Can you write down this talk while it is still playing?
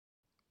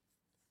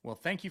Well,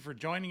 thank you for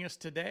joining us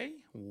today.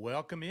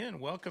 Welcome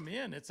in. Welcome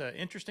in. It's an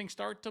interesting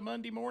start to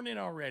Monday morning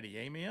already.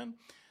 Amen.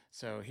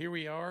 So here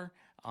we are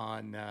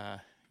on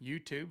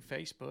YouTube,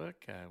 Facebook.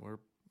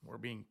 We're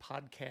being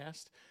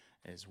podcast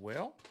as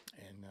well,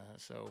 and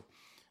so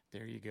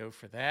there you go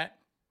for that.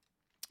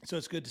 So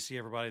it's good to see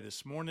everybody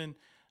this morning.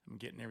 I'm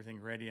getting everything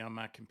ready on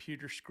my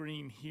computer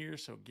screen here,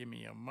 so give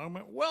me a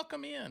moment.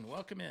 Welcome in.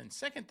 Welcome in.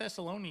 2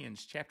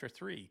 Thessalonians chapter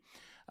 3.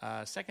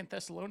 2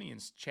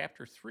 Thessalonians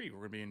chapter 3. We're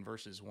going to be in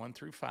verses 1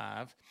 through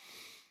 5.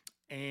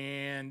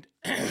 And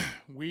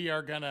we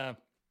are going to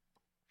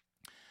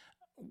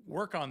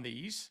work on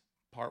these,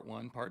 part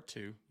 1, part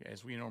 2,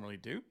 as we normally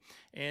do,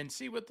 and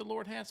see what the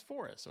Lord has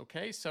for us,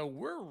 okay? So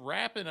we're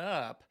wrapping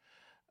up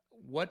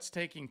what's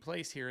taking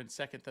place here in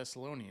 2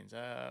 Thessalonians.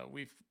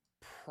 We've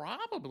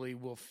probably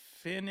will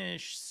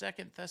finish 2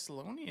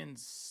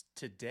 Thessalonians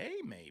today,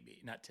 maybe.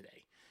 Not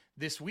today.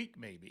 This week,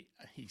 maybe,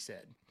 he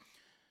said.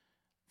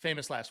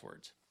 Famous last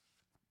words.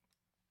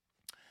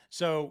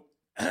 So,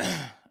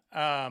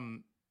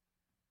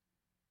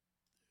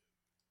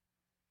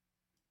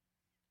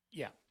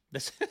 yeah.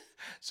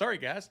 Sorry,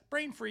 guys.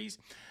 Brain freeze.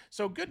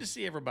 So good to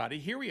see everybody.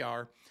 Here we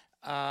are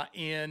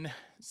in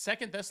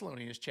 2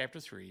 Thessalonians chapter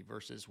 3,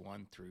 verses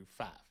 1 through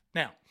 5.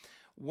 Now,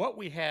 what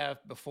we have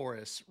before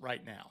us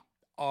right now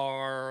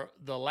are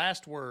the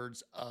last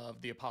words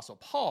of the Apostle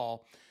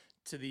Paul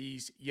to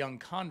these young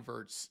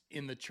converts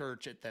in the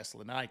church at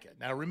Thessalonica.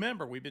 Now,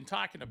 remember, we've been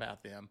talking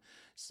about them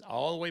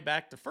all the way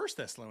back to 1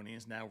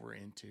 Thessalonians. Now we're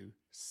into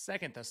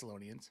 2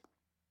 Thessalonians.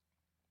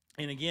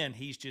 And again,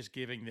 he's just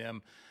giving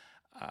them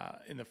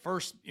in the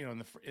first,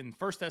 in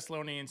 1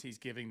 Thessalonians, he's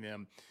giving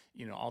them,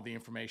 all the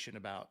information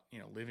about,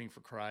 living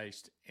for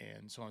Christ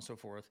and so on and so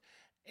forth.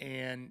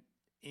 And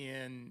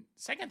in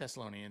 2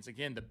 Thessalonians,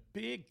 again, the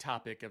big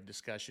topic of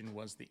discussion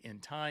was the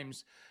end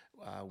times,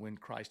 when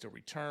Christ will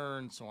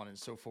return, so on and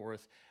so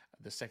forth,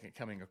 the second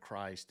coming of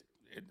Christ,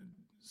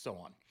 so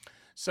on.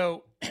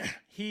 So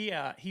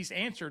he's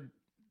answered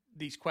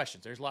these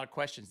questions. There's a lot of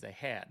questions they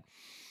had.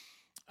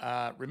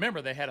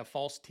 Remember, they had a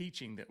false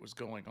teaching that was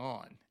going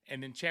on.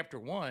 And in chapter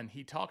 1,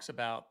 he talks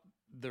about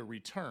the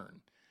return.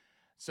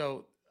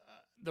 So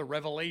the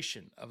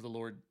revelation of the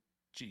Lord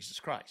Jesus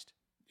Christ.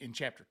 In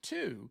chapter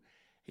 2,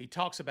 he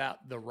talks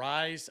about the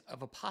rise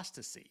of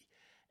apostasy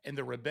and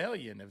the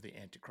rebellion of the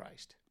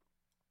Antichrist.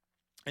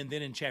 And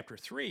then in chapter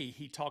 3,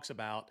 he talks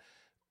about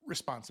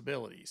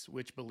responsibilities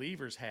which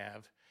believers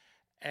have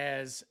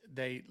as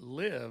they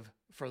live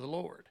for the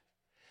Lord.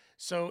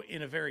 So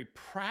in a very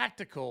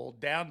practical,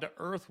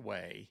 down-to-earth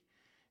way,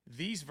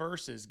 these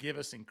verses give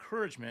us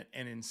encouragement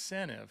and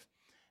incentive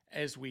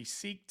as we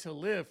seek to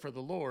live for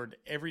the Lord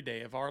every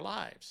day of our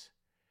lives.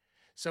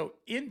 So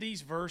in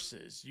these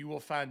verses, you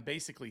will find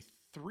basically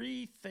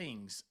 3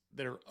 things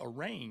that are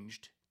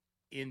arranged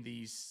in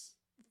this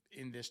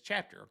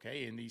chapter,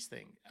 okay? In these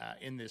things,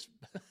 in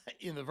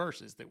the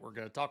verses that we're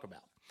going to talk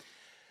about.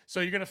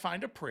 So you're going to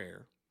find a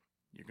prayer,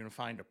 you're going to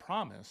find a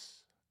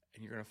promise,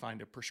 and you're going to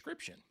find a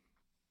prescription.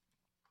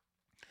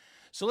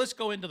 So let's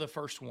go into the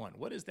first one.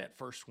 What is that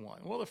first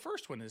one? Well, the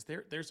first one is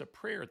there's a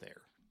prayer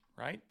there,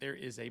 right? There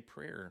is a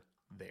prayer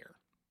there.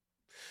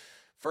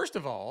 First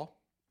of all,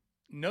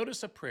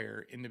 notice a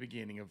prayer in the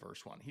beginning of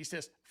verse 1. He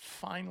says,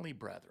 "Finally,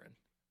 brethren,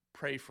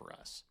 pray for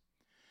us."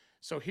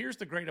 So here's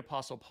the great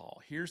Apostle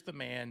Paul. Here's the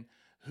man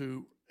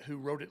who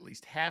wrote at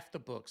least half the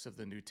books of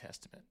the New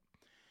Testament.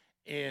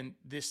 And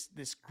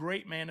this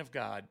great man of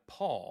God,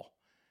 Paul,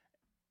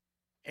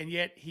 and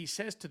yet he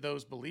says to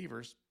those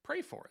believers,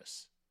 pray for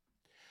us.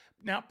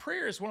 Now,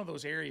 prayer is one of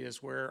those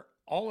areas where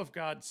all of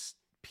God's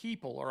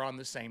people are on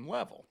the same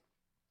level.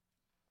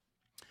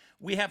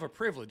 We have a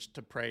privilege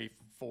to pray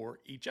for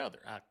each other.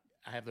 I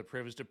have the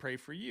privilege to pray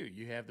for you.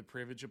 You have the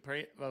privilege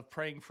of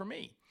praying for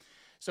me.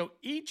 So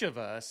each of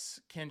us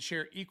can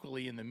share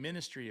equally in the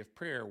ministry of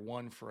prayer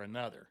one for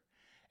another.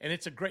 And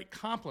it's a great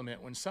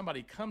compliment when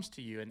somebody comes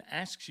to you and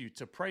asks you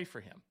to pray for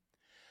him.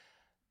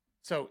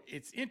 So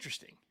it's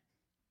interesting.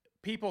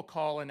 People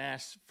call and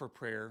ask for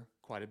prayer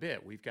quite a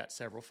bit. We've got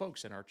several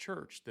folks in our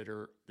church that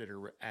are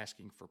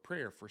asking for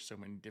prayer for so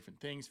many different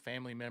things,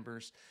 family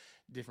members,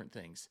 different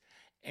things.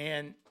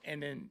 And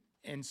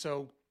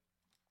so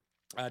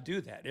I do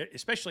that,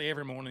 especially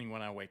every morning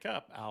when I wake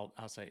up.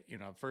 I'll say,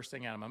 first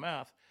thing out of my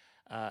mouth,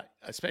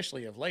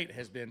 especially of late,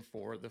 has been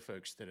for the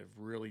folks that have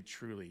really,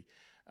 truly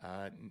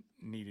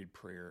needed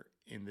prayer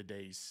in the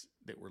days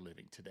that we're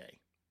living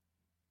today.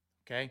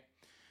 Okay?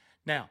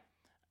 Now,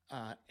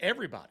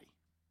 everybody,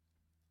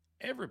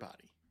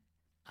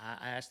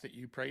 I ask that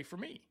you pray for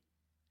me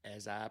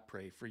as I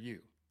pray for you.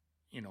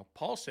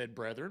 Paul said,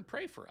 brethren,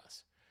 pray for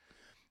us.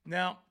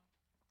 Now,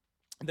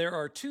 there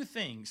are 2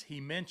 things he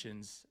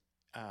mentions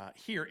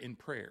here in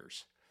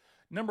prayers.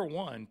 Number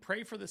 1,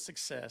 pray for the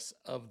success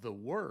of the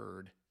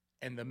word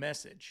and the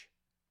message.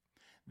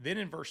 Then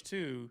in verse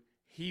 2,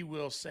 he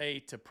will say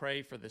to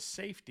pray for the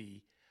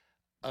safety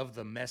of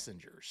the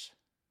messengers.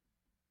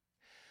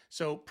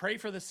 So pray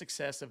for the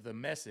success of the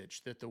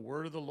message, that the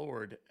word of the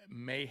Lord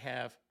may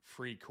have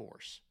free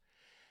course.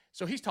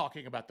 So he's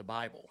talking about the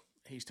Bible.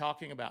 He's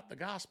talking about the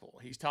gospel.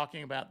 He's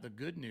talking about the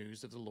good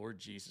news of the Lord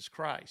Jesus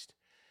Christ.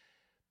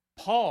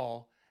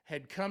 Paul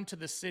had come to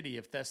the city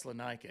of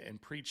Thessalonica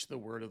and preached the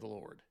word of the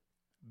Lord.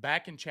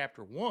 Back in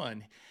chapter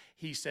 1,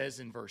 he says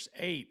in verse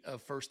 8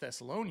 of 1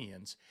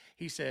 Thessalonians,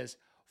 he says,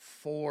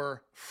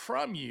 "For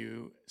from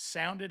you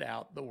sounded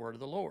out the word of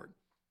the Lord."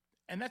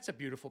 And that's a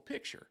beautiful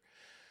picture.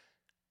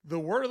 The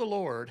word of the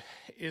Lord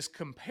is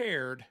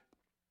compared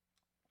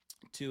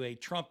to a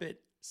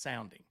trumpet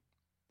sounding.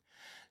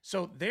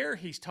 So there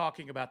he's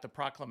talking about the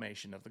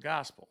proclamation of the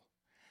gospel.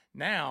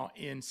 Now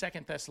in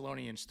 2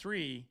 Thessalonians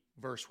 3,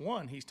 verse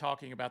 1, he's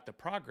talking about the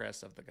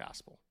progress of the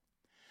gospel.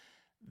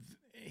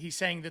 He's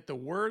saying that the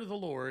word of the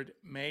Lord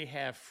may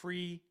have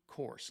free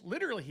course.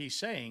 Literally, he's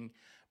saying,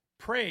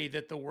 pray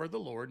that the word of the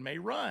Lord may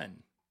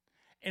run.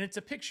 And it's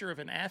a picture of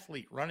an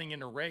athlete running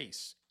in a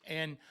race.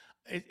 And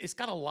it's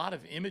got a lot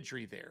of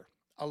imagery there,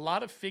 a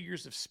lot of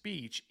figures of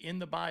speech in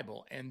the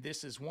Bible, and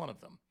this is one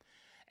of them.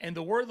 And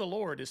the word of the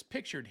Lord is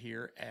pictured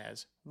here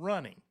as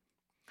running.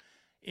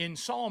 In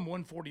Psalm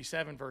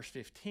 147, verse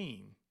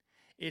 15,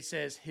 it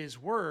says, "His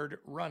word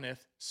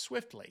runneth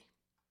swiftly."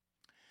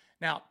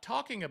 Now,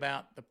 talking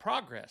about the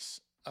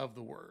progress of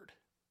the word,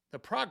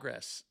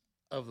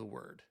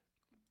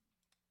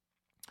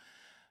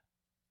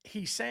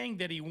 he's saying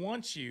that he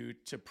wants you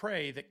to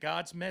pray that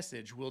God's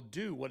message will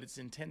do what it's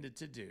intended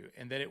to do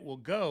and that it will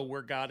go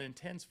where God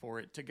intends for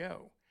it to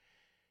go.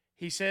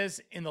 He says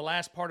in the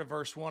last part of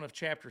verse 1 of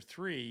chapter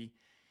 3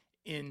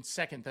 in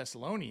 2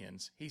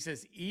 Thessalonians, he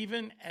says,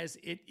 "Even as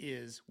it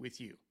is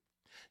with you."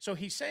 So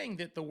he's saying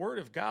that the word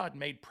of God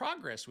made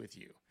progress with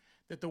you,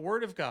 that the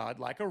word of God,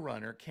 like a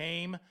runner,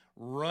 came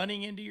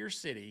running into your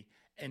city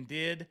and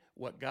did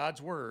what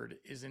God's word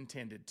is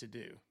intended to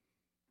do.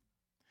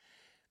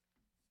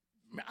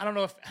 I don't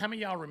know how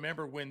many of y'all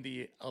remember when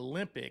the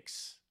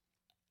Olympics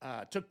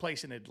took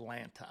place in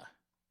Atlanta.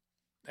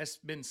 That's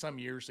been some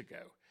years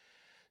ago.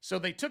 So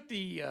they took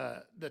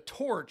the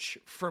torch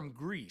from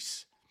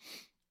Greece.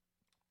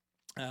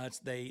 It's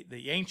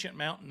the ancient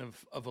mountain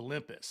of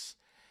Olympus.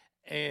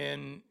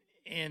 And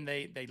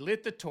they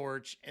lit the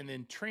torch and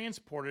then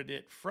transported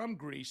it from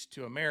Greece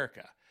to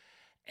America.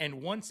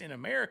 And once in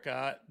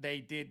America, they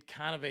did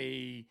kind of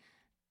a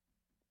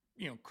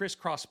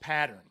crisscross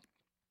pattern.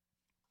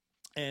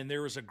 And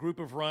there was a group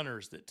of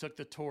runners that took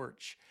the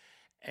torch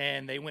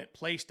and they went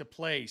place to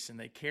place and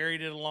they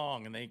carried it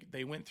along and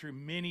they went through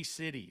many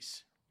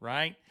cities,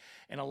 right?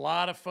 And a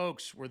lot of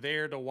folks were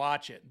there to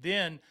watch it.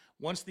 Then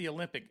once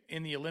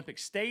in the Olympic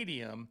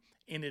Stadium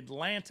in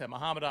Atlanta,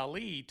 Muhammad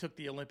Ali took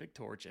the Olympic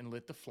torch and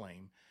lit the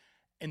flame,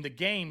 and the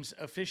games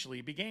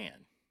officially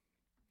began.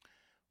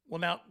 Well,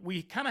 now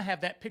we kind of have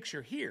that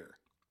picture here.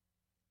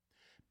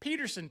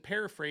 Peterson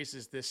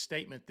paraphrases this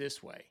statement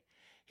this way.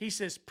 He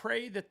says,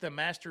 pray that the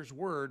master's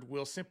word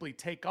will simply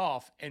take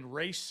off and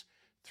race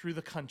through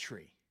the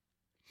country.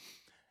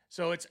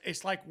 So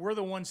it's like we're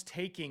the ones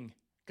taking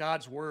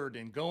God's word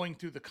and going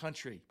through the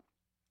country,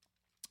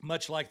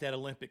 much like that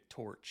Olympic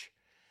torch.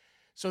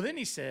 So then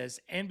he says,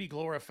 and be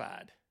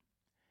glorified.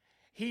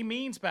 He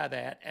means by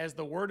that, as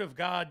the word of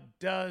God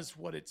does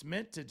what it's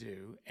meant to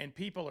do, and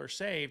people are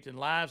saved and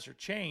lives are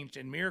changed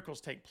and miracles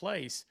take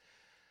place,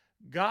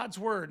 God's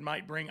word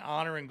might bring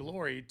honor and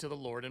glory to the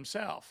Lord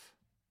himself.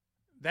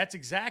 That's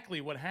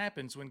exactly what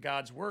happens when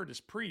God's word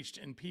is preached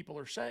and people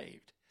are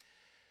saved.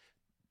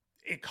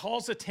 It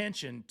calls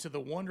attention to the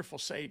wonderful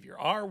Savior,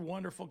 our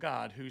wonderful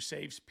God who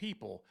saves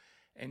people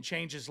and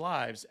changes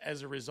lives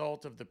as a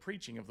result of the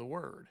preaching of the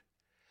word.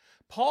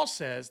 Paul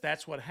says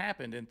that's what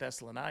happened in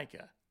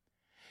Thessalonica.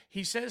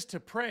 He says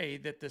to pray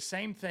that the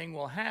same thing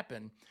will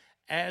happen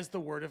as the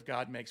word of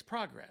God makes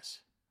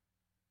progress.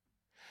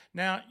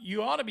 Now,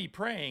 you ought to be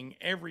praying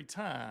every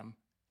time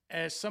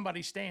as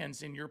somebody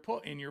stands in your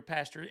pulpit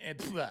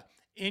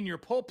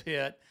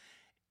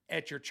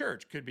at your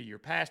church. Could be your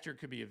pastor,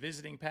 could be a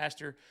visiting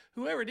pastor,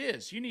 whoever it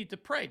is. You need to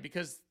pray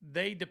because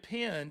they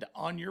depend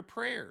on your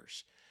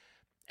prayers.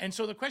 And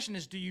so the question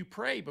is, do you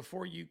pray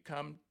before you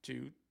come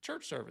to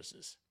church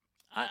services?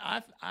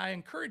 I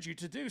encourage you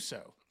to do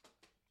so.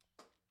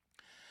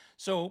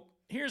 So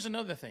here's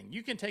another thing.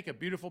 You can take a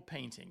beautiful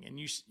painting and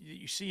you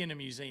see in a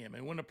museum,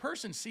 and when a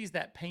person sees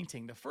that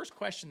painting, the first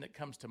question that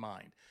comes to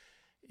mind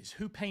is,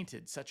 who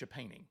painted such a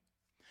painting?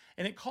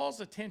 And it calls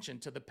attention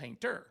to the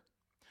painter.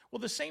 Well,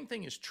 the same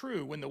thing is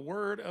true when the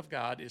word of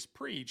God is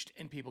preached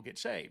and people get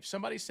saved.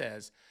 Somebody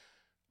says,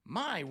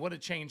 my, what a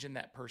change in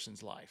that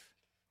person's life.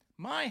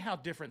 My, how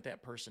different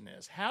that person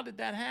is. How did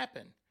that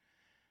happen?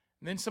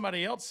 And then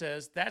somebody else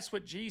says, that's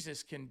what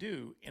Jesus can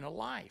do in a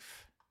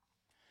life.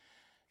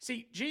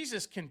 See,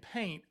 Jesus can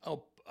paint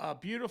a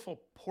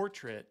beautiful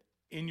portrait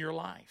in your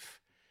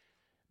life.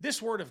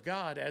 This word of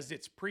God, as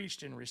it's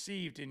preached and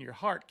received in your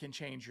heart, can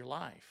change your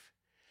life.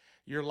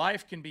 Your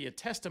life can be a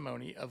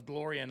testimony of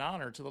glory and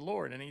honor to the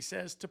Lord, and he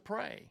says to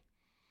pray.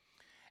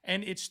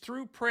 And it's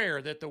through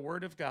prayer that the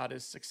word of God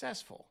is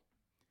successful.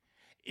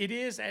 It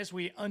is as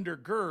we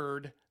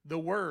undergird the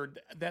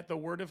word that the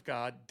word of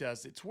God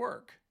does its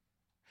work.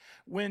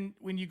 When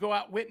you go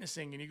out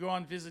witnessing and you go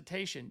on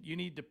visitation, you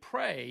need to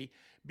pray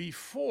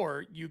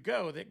before you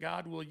go that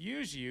God will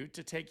use you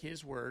to take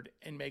his word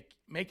and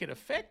make it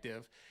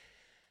effective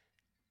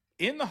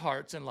in the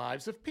hearts and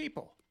lives of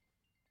people.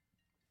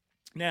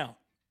 Now,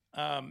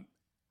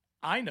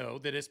 I know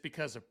that it's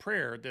because of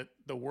prayer that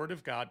the word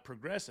of God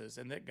progresses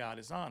and that God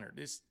is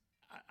honored.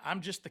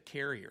 I'm just the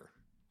carrier,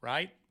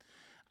 right?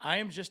 I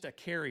am just a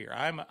carrier.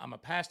 I'm a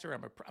pastor,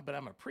 but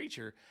I'm a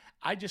preacher.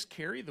 I just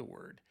carry the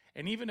word.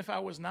 And even if I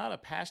was not a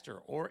pastor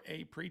or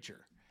a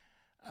preacher,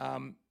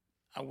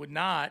 I would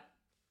not,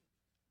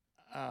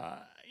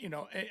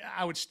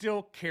 I would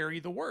still carry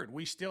the word.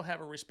 We still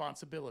have a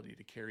responsibility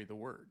to carry the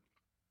word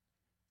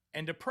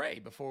and to pray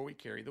before we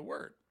carry the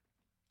word.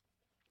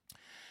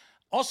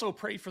 Also,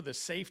 pray for the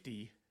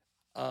safety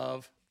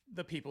of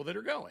the people that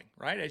are going,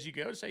 right? As you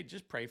go, say,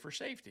 just pray for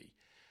safety.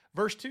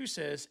 Verse 2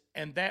 says,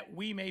 and that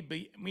we may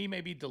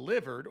be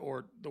delivered,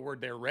 or the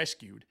word there,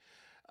 rescued,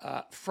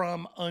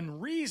 from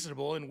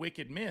unreasonable and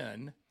wicked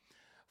men,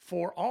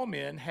 for all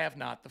men have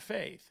not the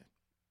faith.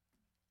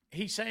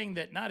 He's saying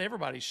that not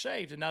everybody's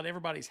saved and not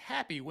everybody's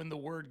happy when the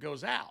word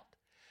goes out.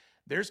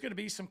 There's going to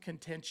be some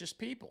contentious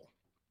people.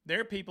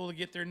 There are people that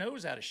get their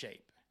nose out of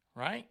shape,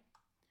 right?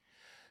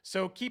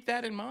 So keep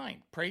that in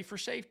mind. Pray for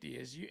safety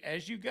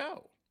as you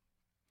go.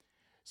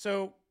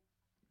 So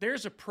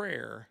there's a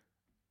prayer,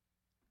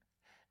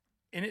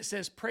 and it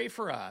says, pray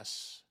for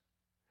us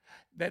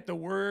that the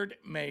word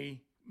may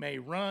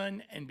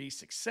run and be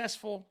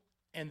successful,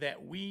 and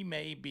that we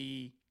may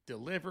be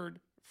delivered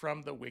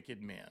from the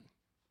wicked men.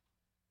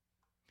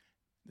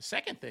 The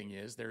second thing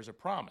is there's a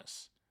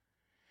promise.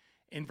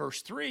 In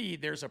verse 3,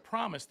 there's a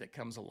promise that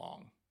comes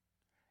along.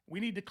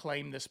 We need to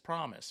claim this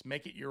promise,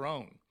 make it your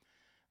own.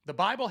 The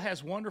Bible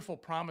has wonderful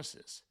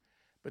promises,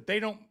 but they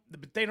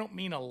don't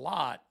mean a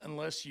lot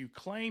unless you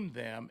claim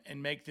them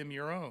and make them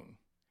your own.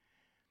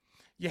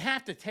 You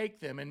have to take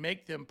them and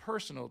make them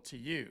personal to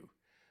you.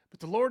 But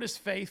the Lord is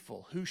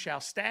faithful, who shall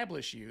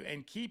establish you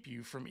and keep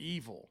you from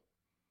evil.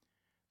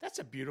 That's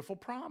a beautiful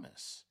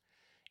promise.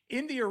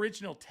 In the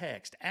original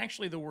text,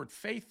 actually the word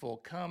faithful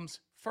comes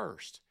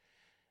first.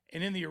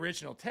 And in the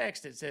original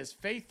text, it says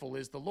faithful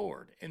is the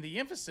Lord. And the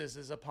emphasis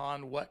is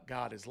upon what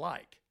God is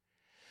like.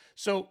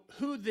 So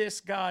who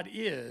this God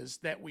is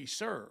that we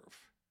serve,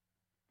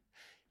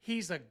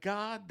 he's a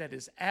God that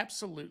is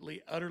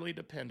absolutely, utterly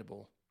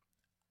dependable.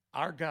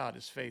 Our God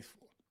is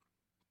faithful.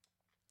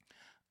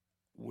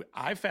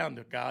 I found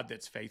a God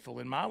that's faithful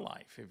in my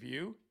life. Have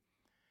you?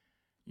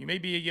 You may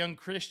be a young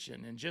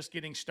Christian and just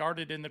getting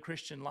started in the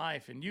Christian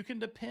life, and you can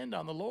depend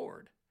on the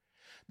Lord.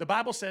 The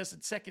Bible says in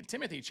 2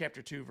 Timothy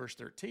chapter 2, verse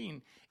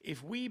 13,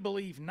 if we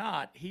believe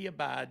not, he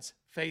abides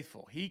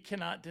faithful. He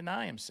cannot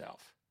deny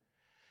himself.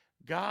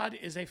 God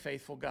is a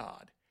faithful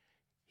God.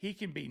 He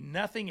can be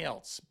nothing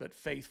else but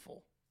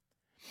faithful.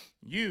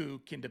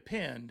 You can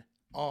depend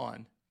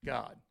on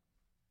God.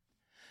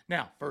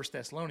 Now, 1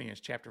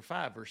 Thessalonians chapter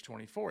 5, verse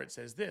 24, it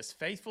says this,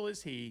 faithful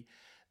is he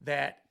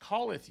that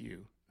calleth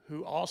you,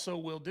 who also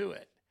will do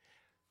it.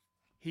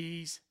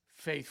 He's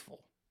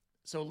faithful.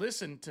 So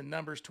listen to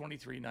Numbers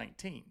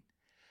 23:19.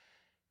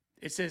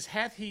 It says,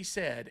 hath he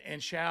said,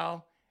 and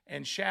shall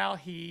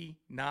he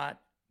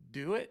not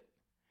do it?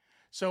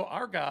 So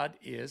our God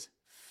is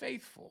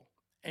faithful,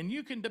 and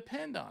you can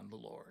depend on the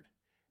Lord.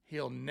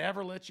 He'll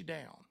never let you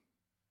down.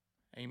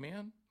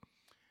 Amen?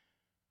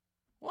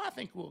 Well, I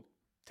think we'll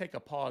take a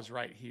pause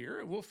right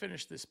here. We'll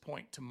finish this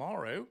point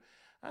tomorrow.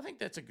 I think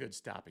that's a good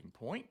stopping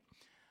point.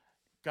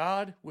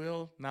 God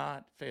will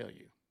not fail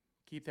you.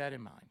 Keep that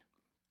in mind.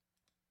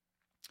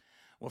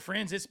 Well,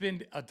 friends, it's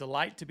been a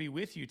delight to be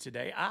with you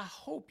today. I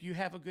hope you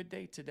have a good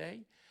day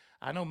today.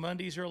 I know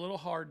Mondays are a little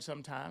hard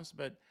sometimes,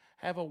 but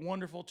have a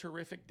wonderful,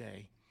 terrific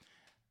day.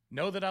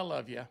 Know that I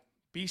love you.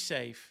 Be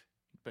safe,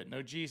 but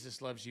know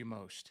Jesus loves you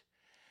most.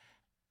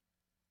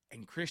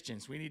 And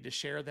Christians, we need to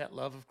share that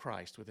love of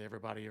Christ with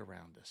everybody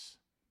around us.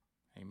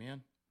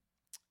 Amen.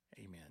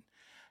 Amen.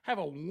 Have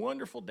a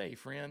wonderful day,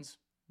 friends.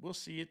 We'll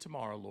see you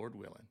tomorrow, Lord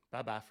willing.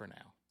 Bye-bye for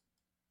now.